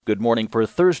Good morning for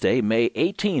Thursday, May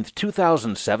 18th,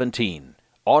 2017.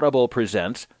 Audible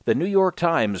presents the New York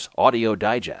Times Audio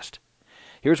Digest.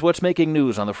 Here's what's making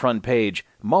news on the front page.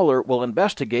 Mueller will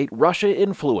investigate Russia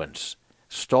influence.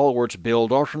 Stalwarts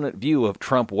build alternate view of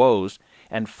Trump woes,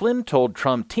 and Flynn told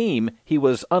Trump team he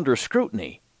was under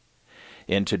scrutiny.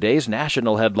 In today's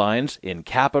national headlines, in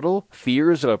Capitol,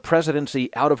 fears of a presidency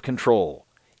out of control.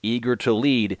 Eager to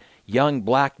lead, young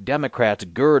black Democrats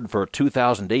gird for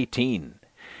 2018.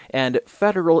 And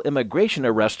federal immigration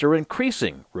arrests are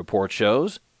increasing, report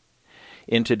shows.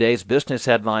 In today's business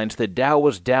headlines, the Dow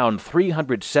was down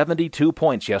 372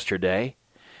 points yesterday.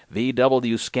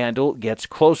 VW scandal gets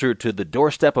closer to the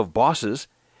doorstep of bosses.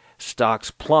 Stocks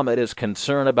plummet as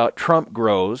concern about Trump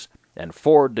grows. And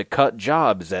Ford to cut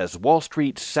jobs as Wall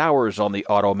Street sours on the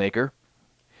automaker.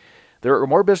 There are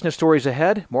more business stories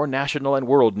ahead, more national and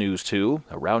world news too,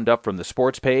 a roundup from the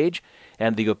sports page,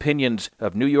 and the opinions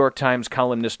of New York Times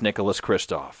columnist Nicholas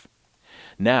Kristof.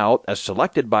 Now, as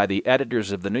selected by the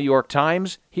editors of the New York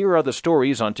Times, here are the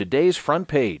stories on today's front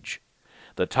page.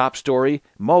 The top story,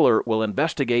 Mueller will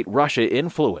investigate Russia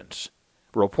influence.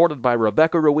 Reported by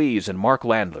Rebecca Ruiz and Mark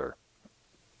Landler.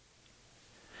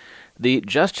 The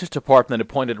Justice Department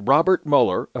appointed Robert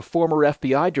Mueller, a former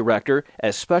FBI director,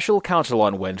 as special counsel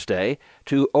on Wednesday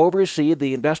to oversee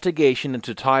the investigation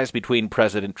into ties between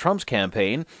President Trump's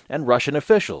campaign and Russian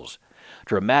officials,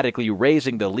 dramatically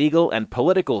raising the legal and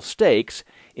political stakes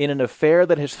in an affair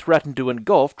that has threatened to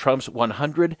engulf Trump's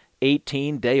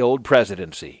 118-day-old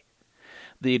presidency.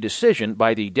 The decision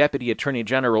by the Deputy Attorney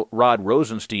General Rod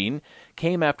Rosenstein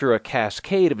came after a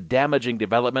cascade of damaging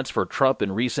developments for Trump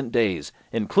in recent days,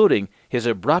 including his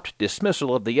abrupt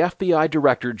dismissal of the FBI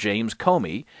Director James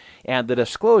Comey and the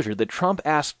disclosure that Trump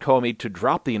asked Comey to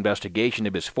drop the investigation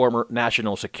of his former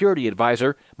National Security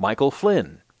Advisor, Michael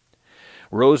Flynn.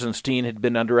 Rosenstein had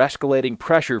been under escalating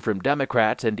pressure from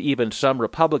Democrats and even some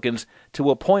Republicans to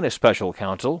appoint a special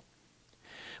counsel.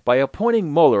 By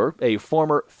appointing Mueller, a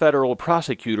former federal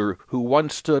prosecutor who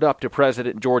once stood up to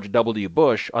President George W.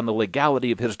 Bush on the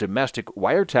legality of his domestic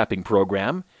wiretapping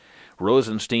program,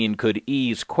 Rosenstein could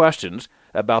ease questions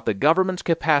about the government's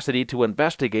capacity to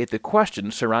investigate the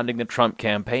questions surrounding the Trump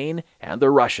campaign and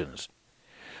the Russians.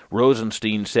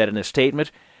 Rosenstein said in a statement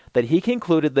that he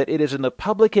concluded that it is in the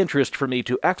public interest for me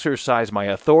to exercise my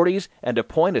authorities and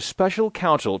appoint a special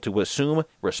counsel to assume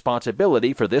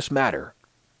responsibility for this matter.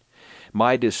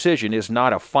 My decision is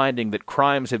not a finding that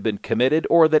crimes have been committed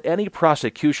or that any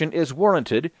prosecution is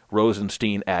warranted,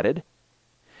 Rosenstein added.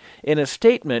 In a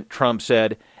statement, Trump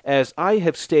said, "As I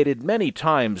have stated many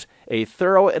times, a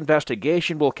thorough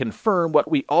investigation will confirm what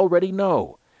we already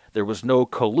know. There was no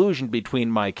collusion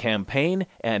between my campaign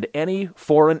and any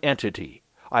foreign entity.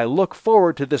 I look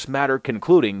forward to this matter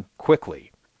concluding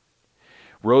quickly."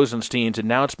 Rosenstein's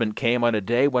announcement came on a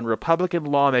day when Republican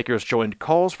lawmakers joined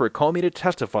calls for Comey to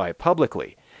testify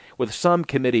publicly, with some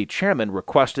committee chairmen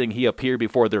requesting he appear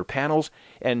before their panels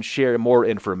and share more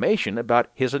information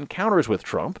about his encounters with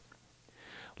Trump.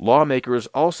 Lawmakers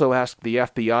also asked the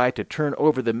FBI to turn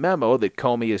over the memo that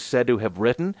Comey is said to have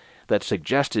written that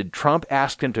suggested Trump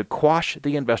asked him to quash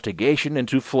the investigation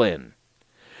into Flynn.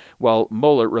 While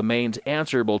Mueller remains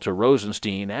answerable to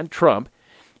Rosenstein and Trump,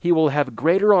 he will have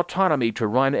greater autonomy to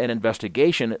run an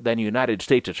investigation than United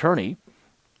States Attorney.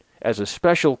 As a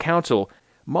special counsel,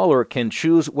 Mueller can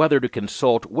choose whether to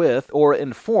consult with or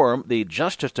inform the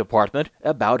Justice Department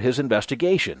about his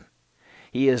investigation.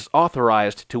 He is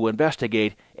authorized to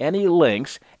investigate any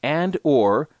links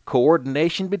and/or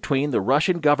coordination between the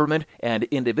Russian government and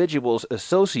individuals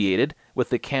associated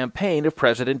with the campaign of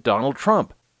President Donald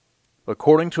Trump,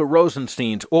 according to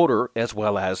Rosenstein's order, as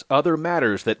well as other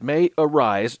matters that may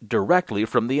arise directly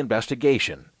from the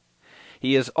investigation.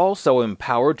 He is also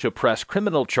empowered to press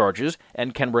criminal charges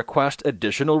and can request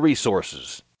additional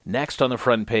resources. Next on the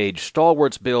front page,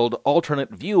 stalwarts build alternate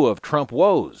view of Trump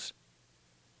woes.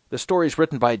 The story is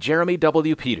written by Jeremy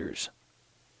W. Peters.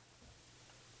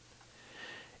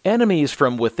 Enemies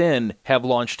from within have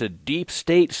launched a deep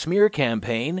state smear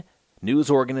campaign.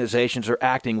 News organizations are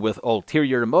acting with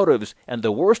ulterior motives, and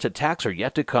the worst attacks are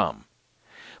yet to come.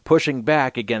 Pushing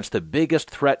back against the biggest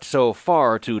threat so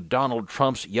far to Donald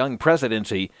Trump's young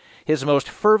presidency, his most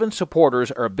fervent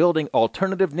supporters are building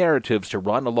alternative narratives to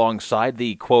run alongside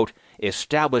the, quote,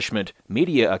 establishment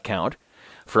media account,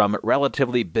 from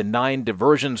relatively benign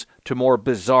diversions to more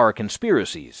bizarre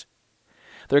conspiracies.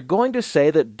 They're going to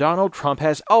say that Donald Trump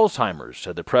has Alzheimer's,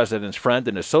 said the president's friend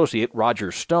and associate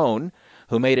Roger Stone,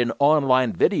 who made an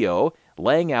online video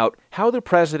laying out how the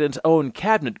president's own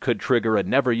cabinet could trigger a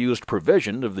never-used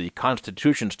provision of the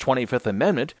Constitution's 25th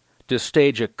Amendment to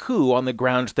stage a coup on the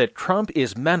grounds that Trump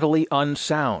is mentally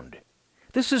unsound.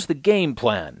 This is the game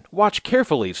plan. Watch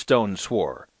carefully, Stone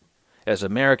swore. As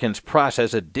Americans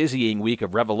process a dizzying week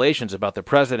of revelations about the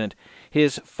president,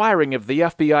 his firing of the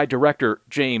FBI Director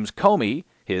James Comey,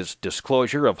 his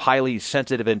disclosure of highly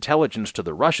sensitive intelligence to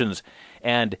the Russians,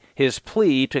 and his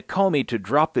plea to Comey to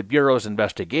drop the Bureau's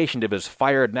investigation of his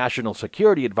fired National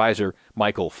Security Advisor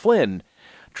Michael Flynn,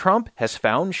 Trump has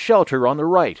found shelter on the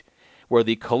right, where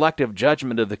the collective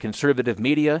judgment of the conservative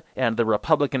media and the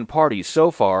Republican Party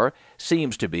so far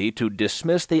seems to be to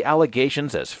dismiss the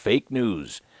allegations as fake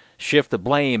news, shift the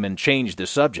blame, and change the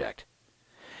subject.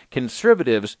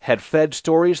 Conservatives had fed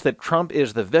stories that Trump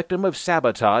is the victim of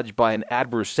sabotage by an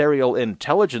adversarial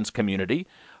intelligence community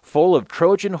full of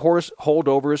Trojan horse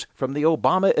holdovers from the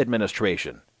Obama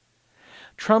administration.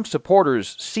 Trump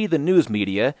supporters see the news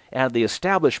media and the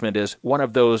establishment as one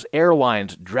of those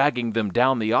airlines dragging them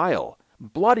down the aisle,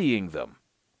 bloodying them,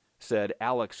 said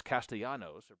Alex Castellanos.